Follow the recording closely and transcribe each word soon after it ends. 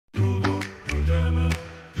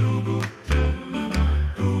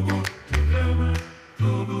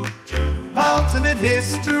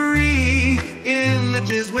history,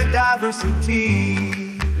 images with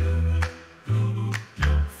diversity.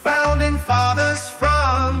 Founding fathers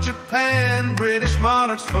from Japan, British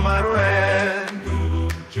monarchs from Iran.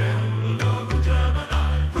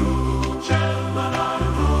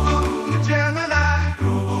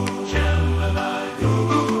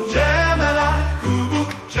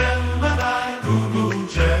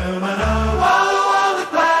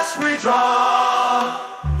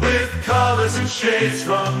 Shades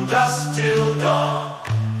from dusk till dawn.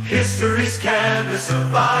 History's canvas, a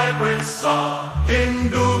vibrant song. In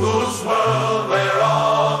Google's world where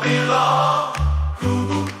all belong.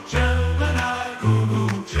 Google Gemini, Google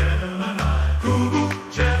Gemini, Google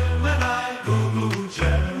Gemini, Google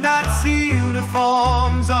Gemini. Nazi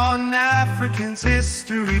uniforms on Africans'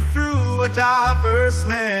 history through a diverse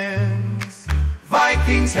lens.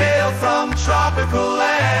 Vikings hail from tropical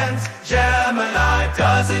lands. Gemini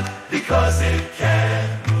does it because it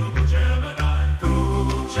can. Google Gemini,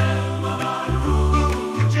 Google Gemini,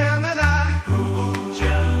 Google Gemini, Google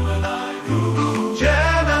Gemini, Google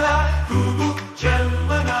Gemini, Google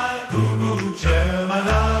Gemini, Google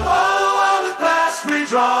Gemini. Oh, on the glass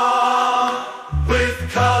redrawn,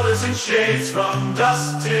 with colors and shades from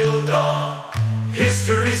dusk till dawn.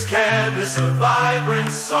 History's canvas, a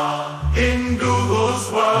vibrant song. In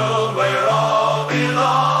Google's world where all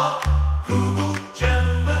belong. Google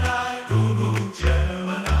Gemini, Google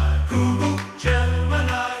Gemini, Google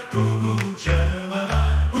Gemini, Google Gemini,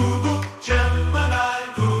 Google Gemini,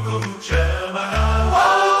 Google Gemini.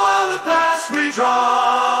 Oh, on the glass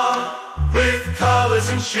redrawn, with colors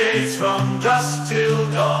and shades from dusk till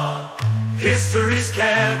dawn. History's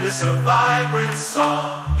canvas, a vibrant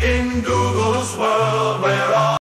song. In Google's world where all